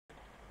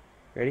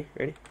Ready?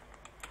 Ready?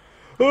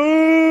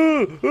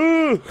 What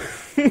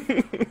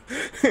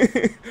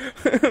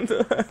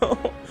the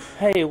hell?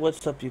 Hey,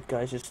 what's up, you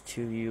guys? It's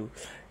Toyou.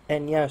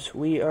 And yes,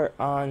 we are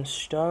on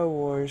Star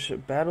Wars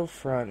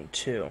Battlefront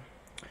 2.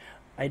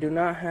 I do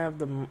not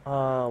have a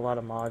lot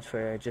of mods for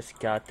it. I just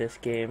got this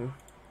game.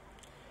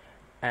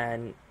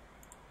 And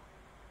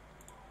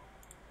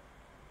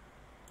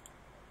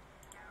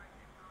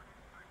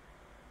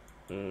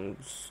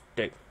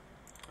stick.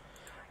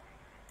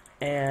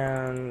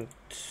 And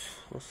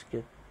let's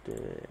get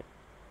the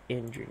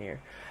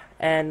engineer.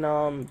 And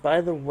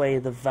by the way,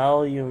 the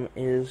volume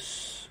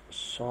is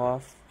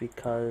soft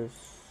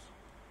because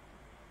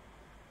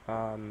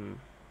um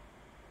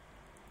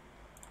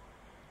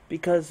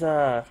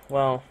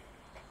well,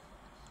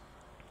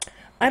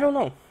 I don't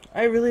know.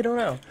 I really don't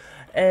know.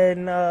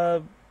 And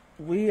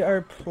we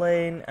are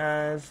playing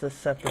as the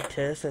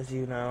Separatists, as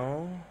you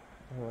know.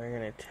 And we're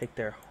gonna take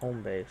their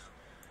home base.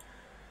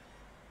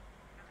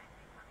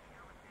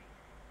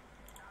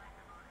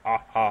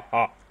 Ha ha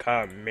ha,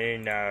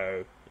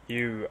 Camino.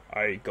 You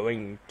are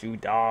going to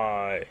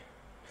die.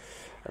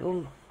 I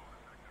don't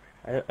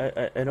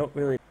I don't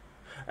really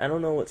I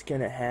don't know what's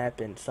gonna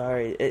happen.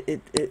 Sorry.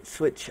 It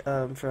switched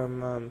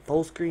from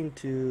full screen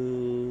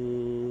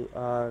to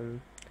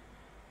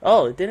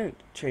oh, it didn't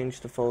change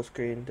to full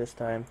screen this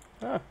time.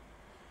 Huh.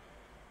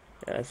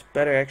 Yeah, it's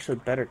better, actually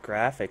better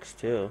graphics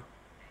too.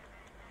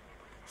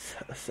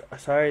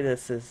 Sorry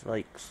this is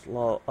like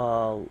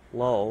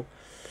low.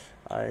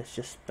 It's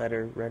just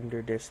better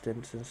render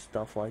distance and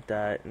stuff like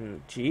that.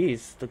 And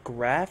geez, the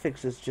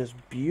graphics is just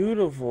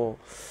beautiful.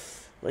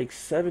 Like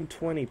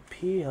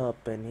 720p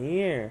up in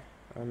here.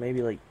 Or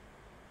maybe like,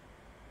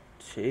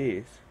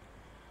 jeez.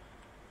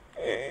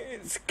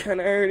 It's kind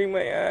of hurting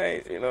my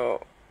eyes, you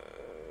know.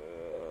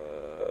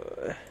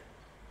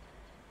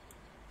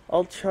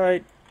 I'll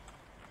try.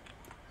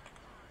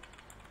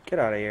 Get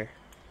out of here.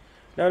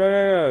 No, no,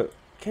 no, no.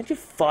 Can't you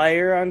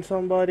fire on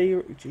somebody?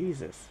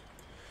 Jesus.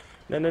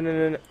 No, no, no,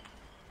 no, no.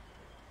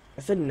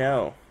 I said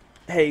no.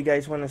 Hey, you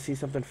guys want to see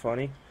something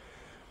funny?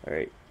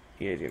 Alright,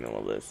 you guys are gonna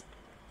love this.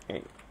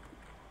 Alright.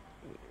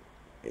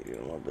 You're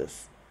gonna love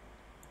this.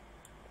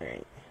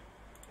 Alright.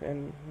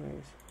 And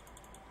nice.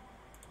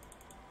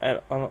 I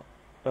don't,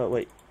 oh,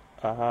 wait.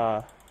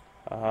 Aha.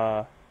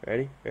 Aha.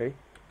 Ready? Ready?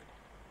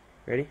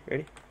 Ready?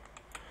 Ready?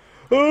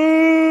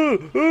 Oh!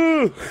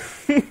 Oh!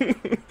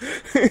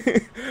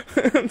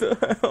 What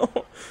the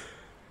hell?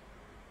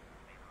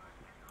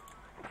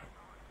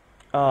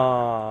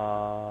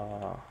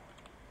 Ah.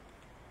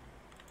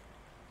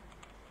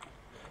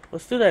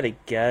 Let's do that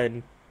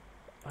again.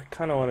 I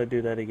kind of want to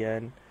do that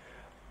again.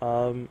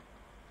 Um.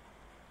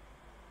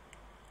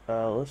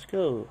 Let's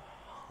go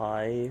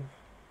Hive.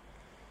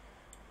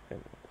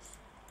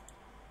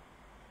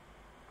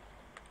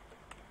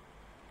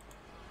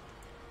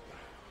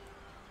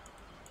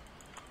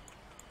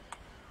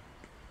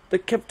 They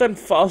kept on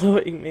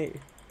following me.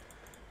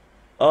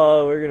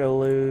 Oh, we're gonna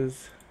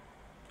lose.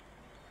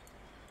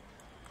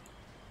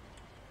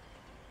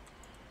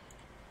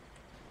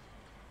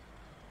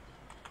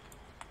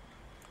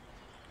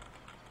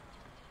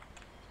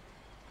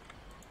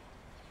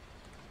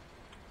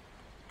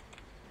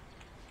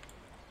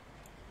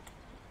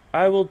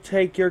 I will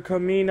take your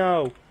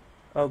Camino.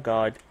 Oh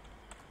God.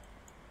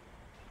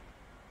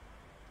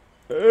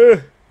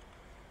 Ugh.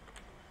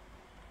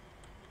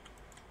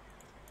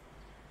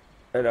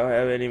 I don't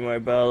have any more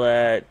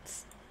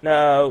bullets.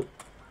 No.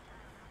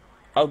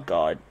 Oh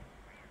God.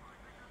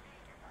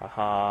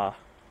 Haha.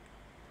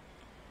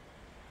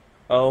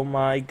 Oh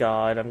my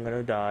God, I'm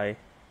gonna die.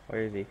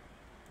 Where is he?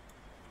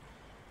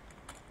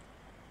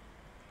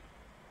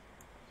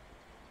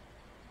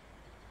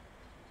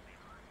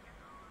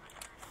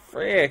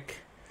 Frick.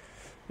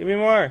 Give me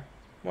more.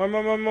 More,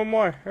 more, more, more,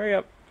 more. Hurry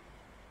up.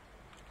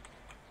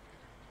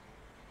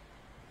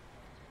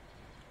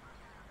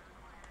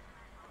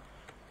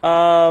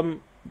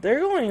 They're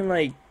going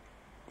like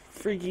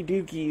freaky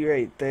dookie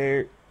right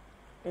there.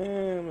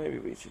 Maybe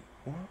we should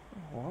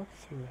walk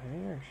through the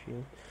hangar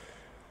shield.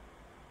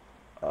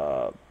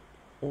 Uh,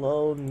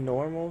 Low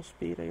normal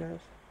speed, I guess.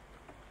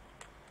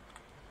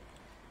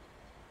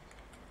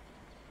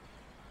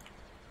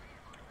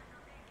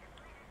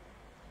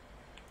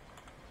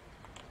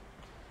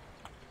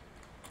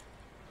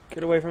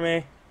 Get away from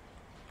me.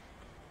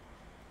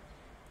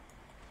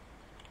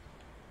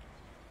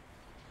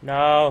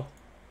 No.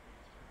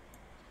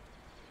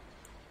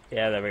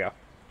 Yeah, there we go.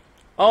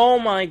 Oh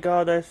my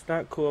God, that's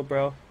not cool,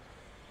 bro.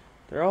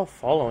 They're all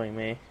following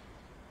me.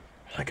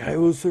 Like, I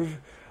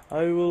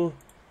will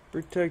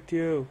protect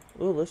you.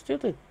 Oh, let's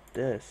do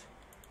this.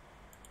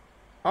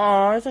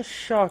 Aw, it's a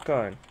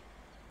shotgun.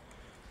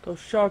 Go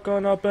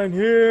shotgun up in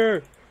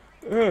here.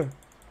 Uh,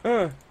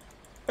 uh,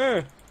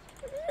 uh,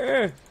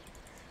 uh.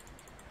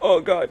 Oh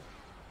God.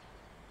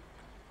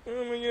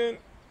 Oh my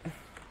God.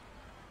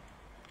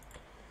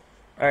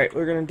 Alright,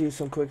 we're gonna do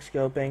some quick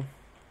scoping.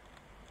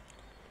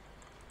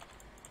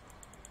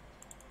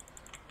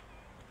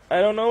 I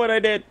don't know what I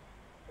did.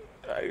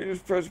 I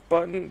just pressed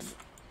buttons.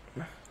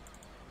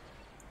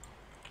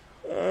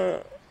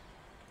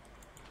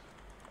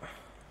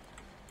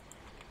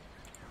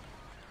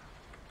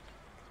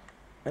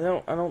 I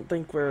don't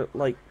think we're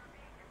like,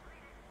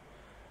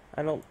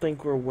 I don't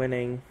think we're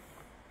winning.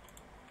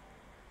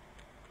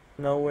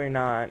 No, we're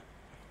not.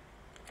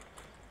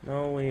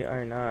 No, we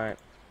are not.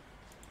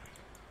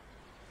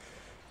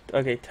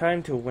 Okay,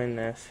 time to win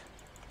this.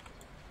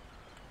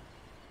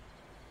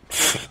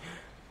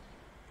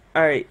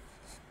 Alright,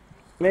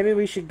 maybe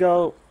we should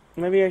go,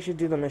 maybe I should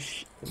do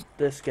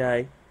this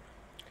guy.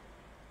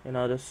 And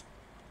I'll just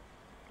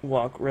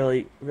walk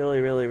really, really,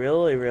 really,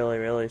 really, really,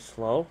 really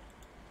slow.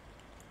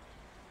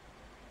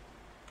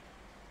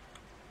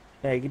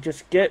 Yeah, you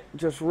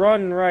just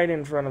run right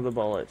in front of the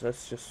bullets.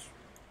 That's just...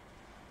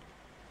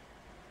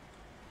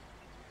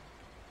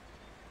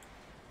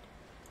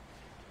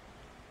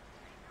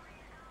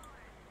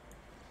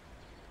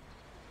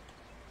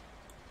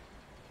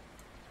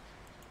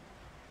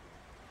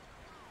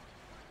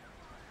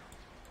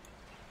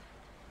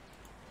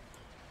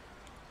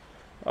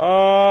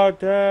 Oh,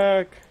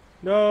 attack!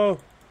 No!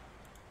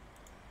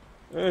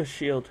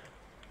 Shield.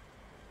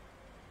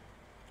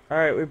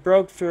 Alright, we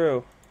broke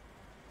through.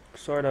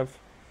 Sort of.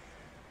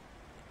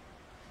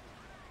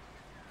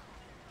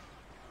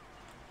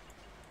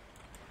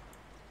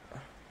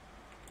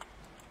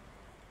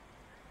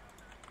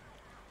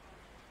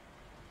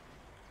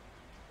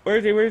 Where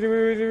is he? Where is he?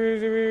 Where is he? Where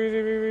is he? Where is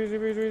he? Where is he?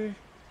 Where is he? Where is he?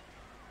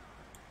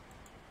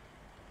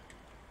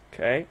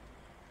 Okay.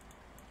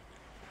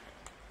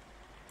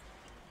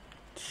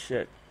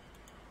 Shit.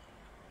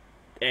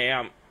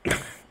 Damn.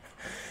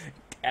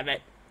 Damn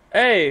it.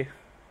 Hey!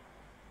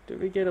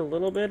 Did we get a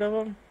little bit of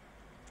them?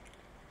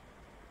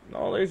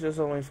 No, there's just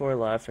only 4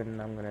 left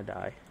and I'm gonna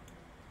die.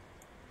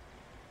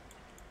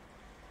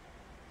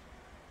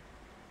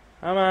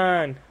 Come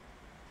on!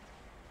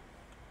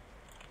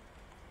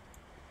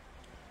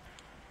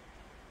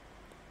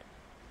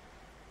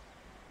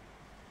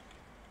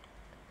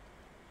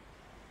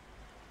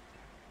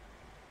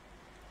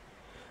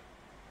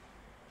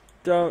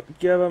 Don't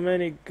give them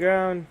any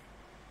ground.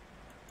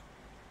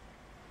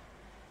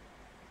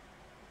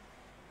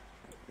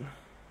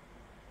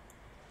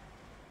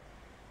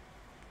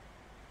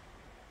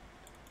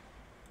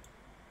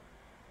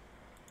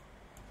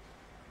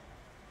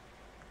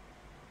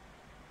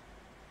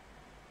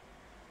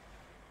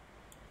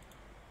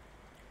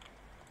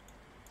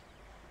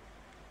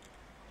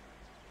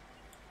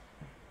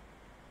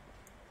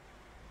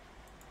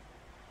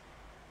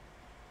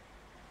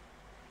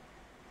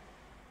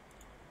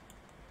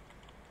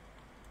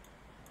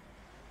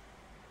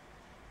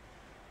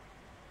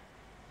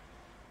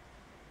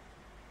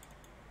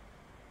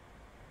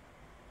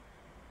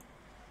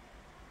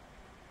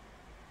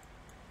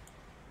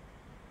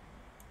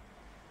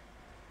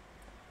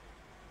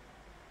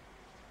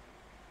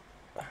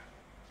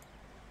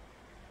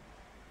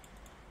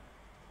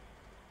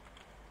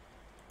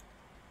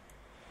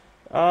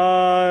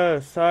 Oh,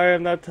 sorry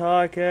I'm not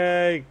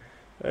talking.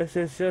 This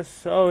is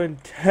just so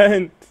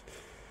intense.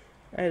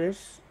 Hey,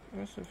 there's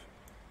a...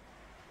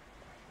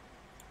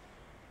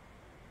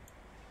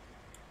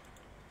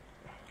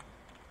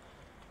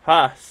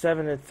 Ha!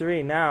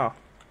 7-3 now.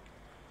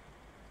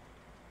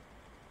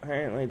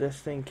 Apparently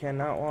this thing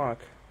cannot walk.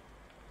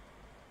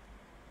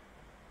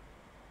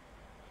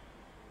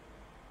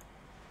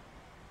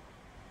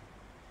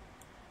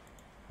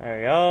 There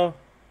we go.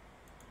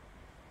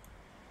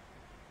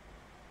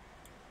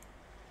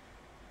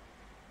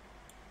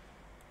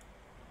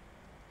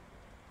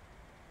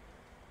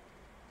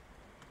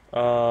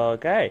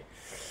 Okay.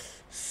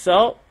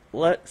 So,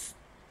 let's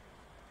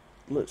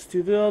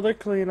do the other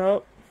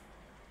cleanup.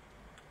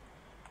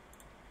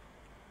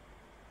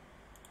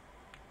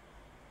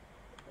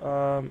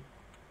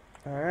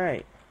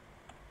 Alright.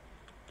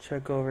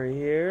 Check over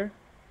here.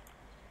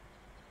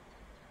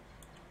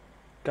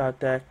 Got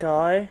that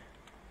guy.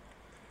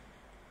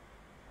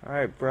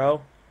 Alright,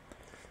 bro.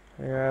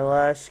 You're our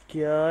last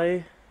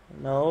guy.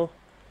 No.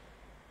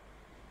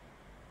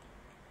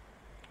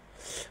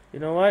 You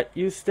know what?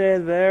 You stay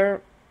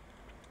there.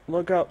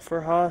 Look out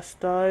for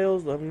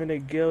hostiles. I'm gonna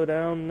go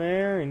down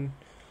there and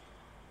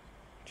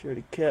try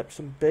to cap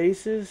some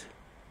bases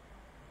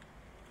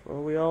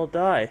before we all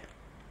die.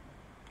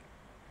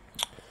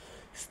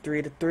 It's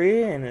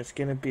 3-3, and it's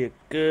gonna be a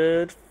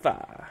good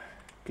fight.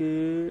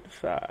 Good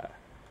fight.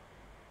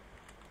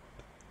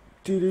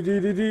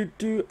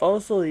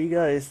 Also, you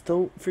guys,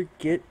 don't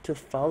forget to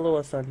follow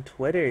us on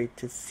Twitter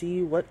to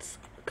see what's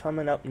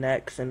coming up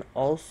next, and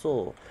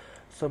also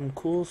some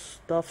cool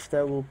stuff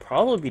that we'll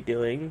probably be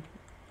doing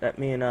that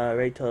me and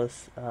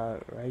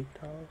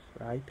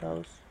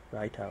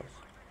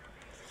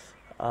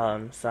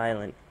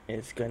Silent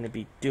is going to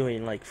be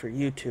doing, like, for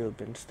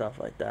YouTube and stuff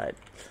like that.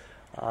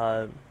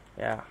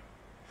 Yeah.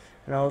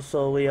 And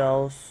also we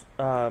also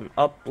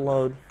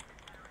upload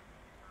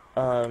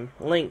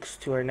links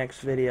to our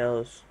next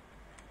videos.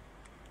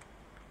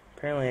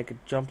 Apparently I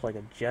could jump like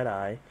a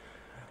Jedi.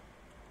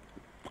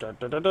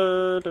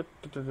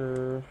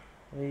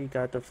 We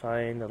got to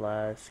find the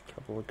last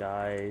couple of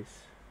guys.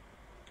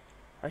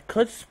 I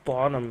could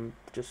spawn them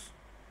just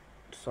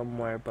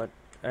somewhere, but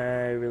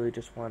I really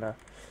just wanna...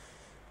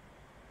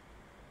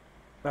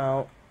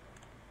 Well,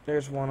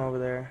 There's one over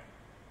there.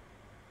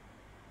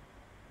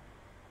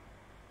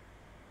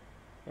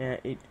 Yeah,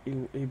 he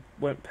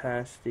went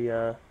past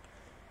the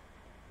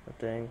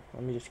thing.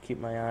 Let me just keep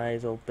my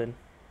eyes open.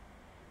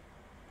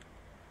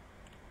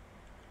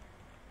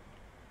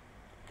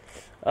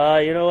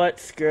 You know what?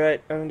 Screw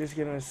it. I'm just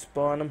gonna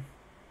spawn him.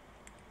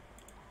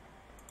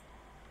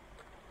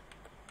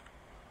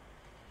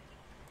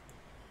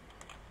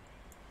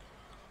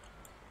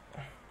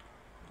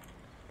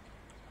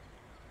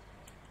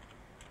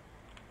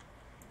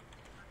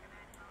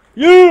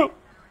 You!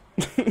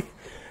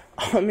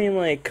 I mean,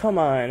 like, come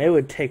on. It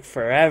would take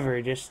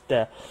forever just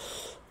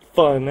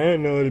fun. I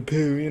don't know how to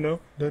poo, you know?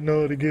 Don't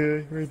know how to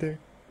get right there.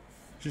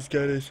 Just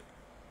got his.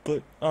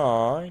 But,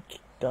 aw, I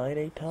died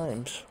 8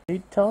 times.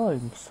 8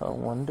 times, I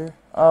wonder.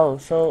 Oh,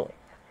 so.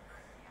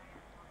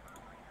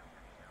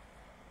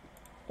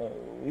 Oh,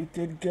 we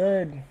did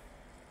good.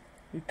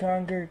 We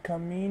conquered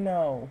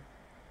Camino.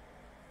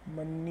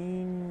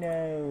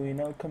 Menino. You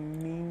know what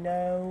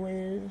Camino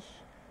is?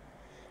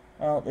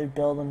 Oh, they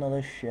build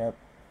another ship.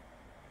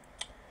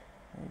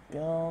 They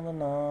build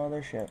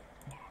another ship.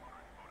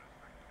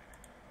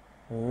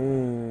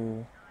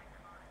 Ooh.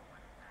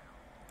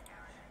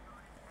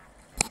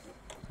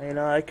 You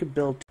know, I could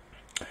build.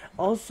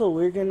 Also,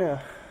 we're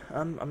gonna.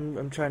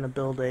 I'm trying to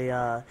build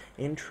a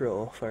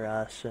intro for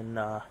us, and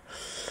I'm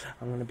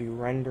gonna be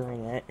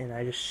rendering it, and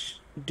I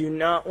just do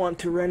not want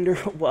to render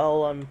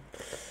while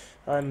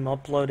I'm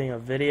uploading a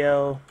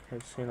video.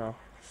 It's, you know,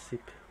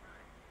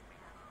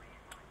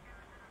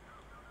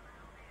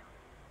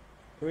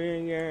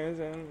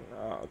 and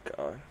oh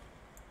god.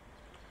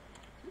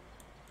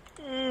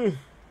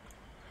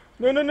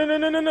 No, no, no, no,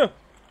 no, no, no.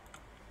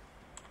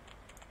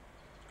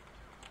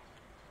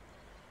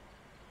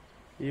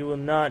 You will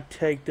not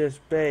take this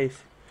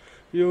base.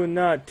 You will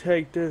not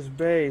take this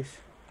base.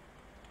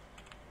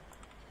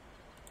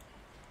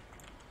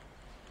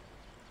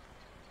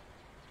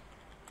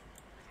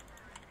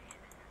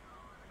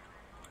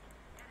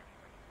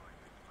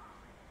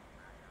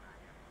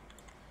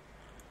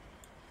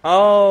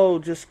 Oh,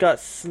 just got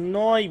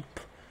snipe.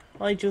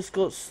 I just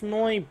got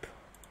snipe.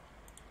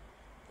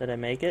 Did I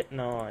make it?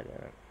 No, I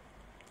didn't.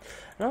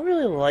 I don't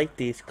really like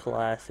these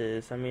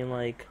classes. I mean,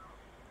 like,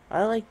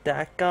 I like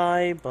that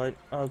guy, but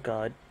oh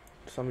god,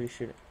 somebody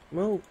should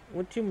move.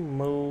 Would you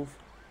move?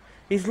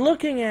 He's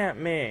looking at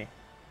me.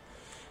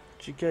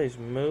 Would you guys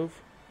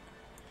move?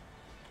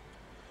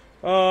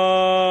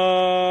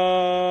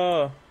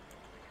 Wow.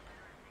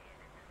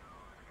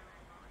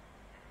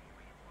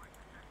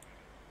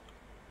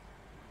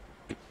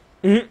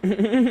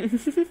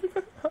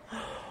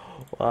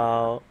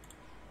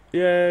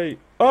 Yay.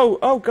 Oh,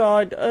 oh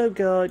god, oh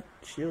god.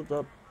 Shield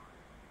up.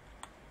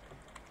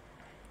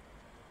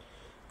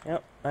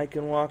 Yep, I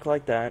can walk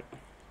like that.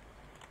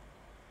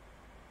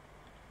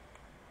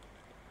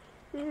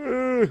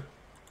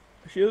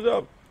 Shield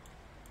up.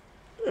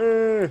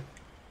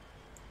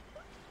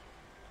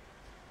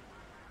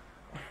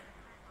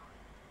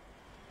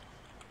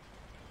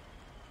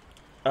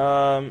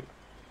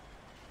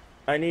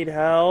 I need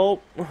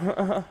help.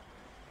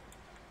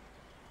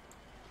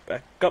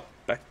 Back up,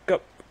 back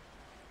up.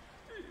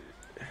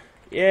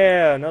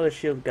 Yeah, another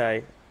shield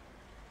guy.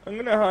 I'm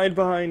gonna hide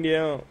behind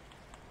you.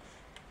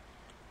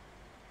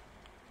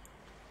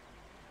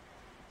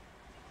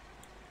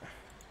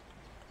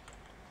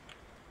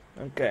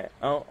 Okay,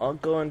 I'll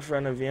go in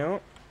front of you.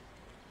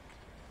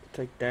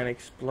 Take that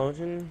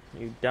explosion.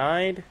 You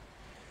died.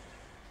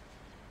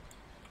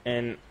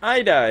 And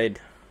I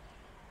died.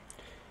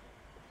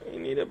 I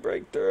need a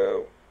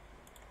breakthrough.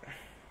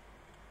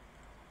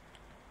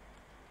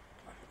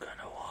 I'm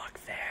gonna walk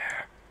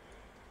there.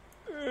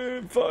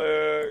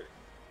 Fire.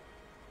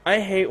 I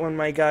hate when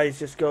my guys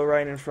just go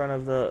right in front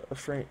of the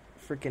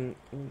freaking.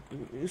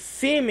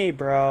 See me,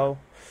 bro.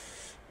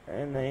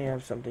 And they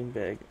have something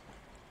big.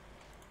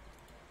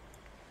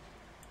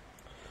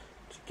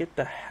 Just get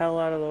the hell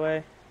out of the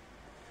way.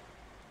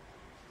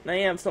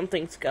 They have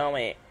something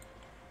scummy.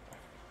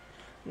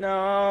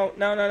 No,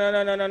 no, no, no,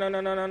 no, no, no,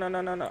 no, no, no, no,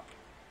 no, no, no.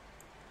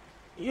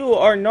 You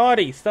are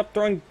naughty. Stop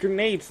throwing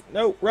grenades.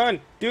 No,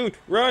 run, dude,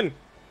 run,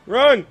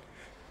 run,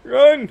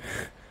 run.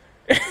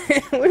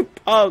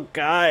 Oh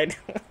god,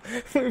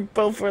 we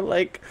both were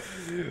like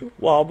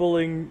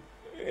wobbling.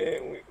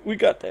 We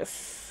got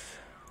this.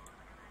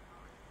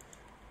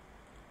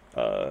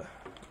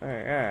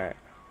 Alright.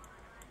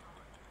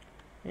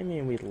 I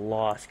mean, we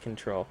lost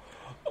control.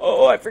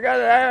 Oh, I forgot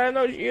that I had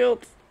no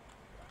shields.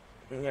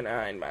 I'm gonna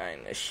hide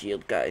behind the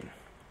shield guy.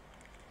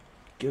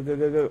 Go, go,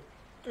 go, go.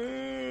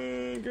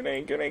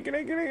 Grenade, grenade,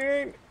 grenade,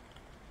 grenade.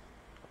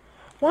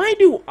 Why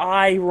do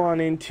I run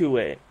into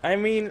it? I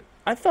mean,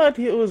 I thought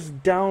it was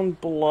down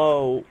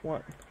below.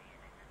 What?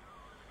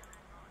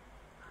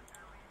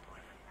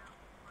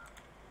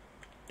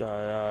 Da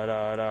da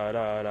da da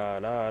da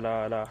da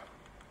da da.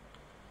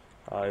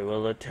 I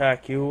will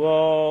attack you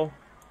all.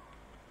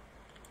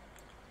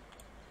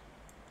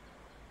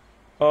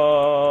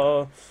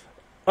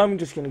 I'm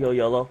just gonna go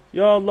YOLO.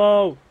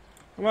 YOLO!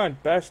 Come on,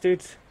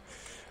 bastards.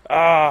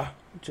 Ah!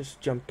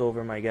 Just jumped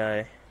over my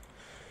guy.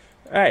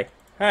 Hey,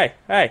 hey,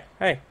 hey,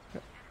 hey.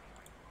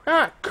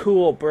 Not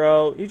cool,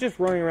 bro. You're just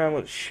running around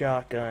with a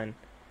shotgun.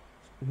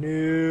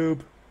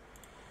 Noob.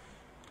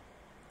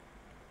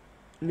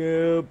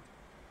 Noob.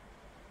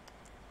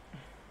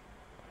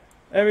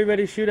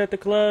 Everybody shoot at the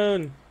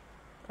clone.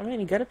 I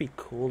mean, you gotta be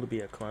cool to be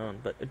a clone,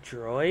 but a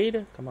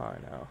droid? Come on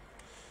now.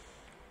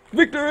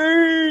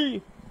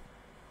 Victory!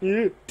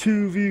 Yeah,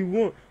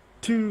 2v1.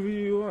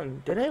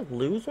 2v1. Did I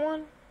lose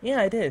one?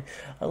 Yeah, I did.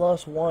 I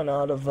lost one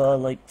out of,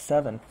 like,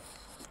 7.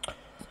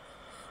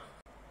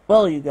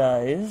 Well, you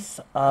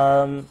guys,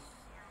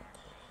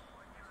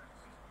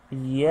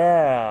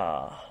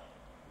 yeah.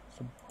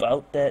 It's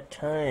about that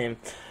time.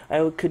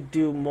 I could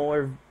do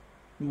more,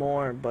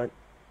 but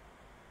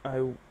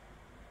I,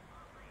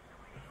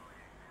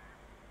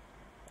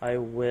 I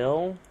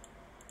will.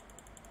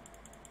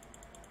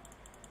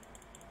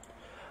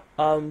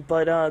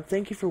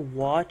 Thank you for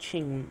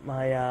watching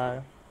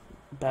my,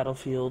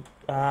 Battlefield.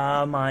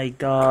 Ah, my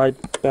God,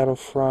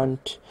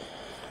 Battlefront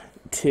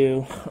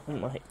 2. Oh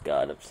my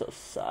God, I'm so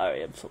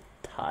sorry. I'm so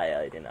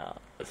tired, you know.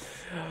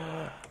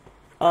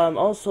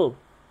 Also,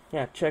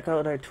 yeah, check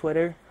out our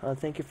Twitter.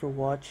 Thank you for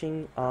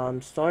watching.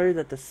 Sorry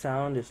that the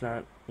sound is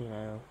not,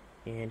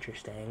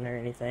 interesting or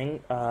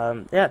anything.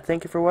 Yeah,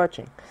 thank you for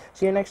watching.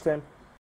 See you next time.